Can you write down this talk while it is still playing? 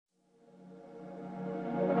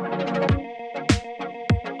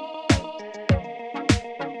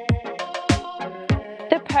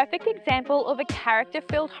perfect example of a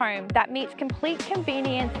character-filled home that meets complete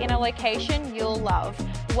convenience in a location you'll love.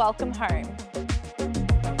 Welcome home.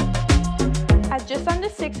 At just under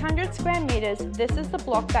 600 square metres, this is the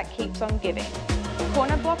block that keeps on giving.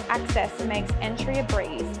 Corner block access makes entry a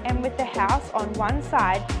breeze, and with the house on one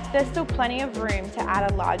side, there's still plenty of room to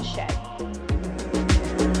add a large shed.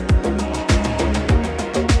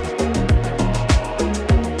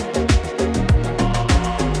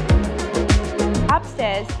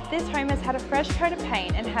 Upstairs, this home has had a fresh coat of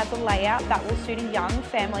paint and has a layout that will suit a young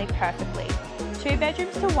family perfectly. 2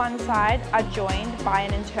 bedrooms to one side are joined by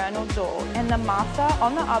an internal door, and the master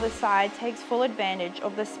on the other side takes full advantage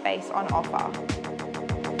of the space on offer.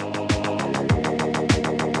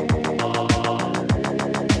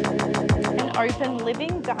 An open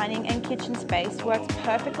living, dining and kitchen space works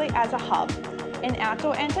perfectly as a hub, and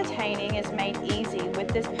outdoor entertaining is made easy with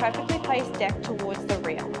this perfectly placed deck towards the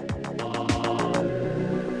rear.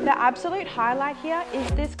 The absolute highlight here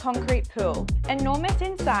is this concrete pool. Enormous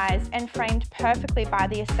in size and framed perfectly by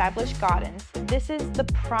the established gardens, this is the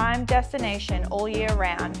prime destination all year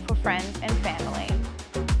round for friends and family.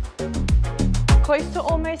 Close to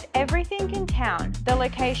almost everything in town, the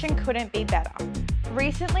location couldn't be better.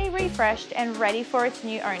 Recently refreshed and ready for its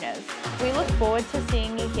new owners. We look forward to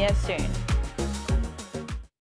seeing you here soon.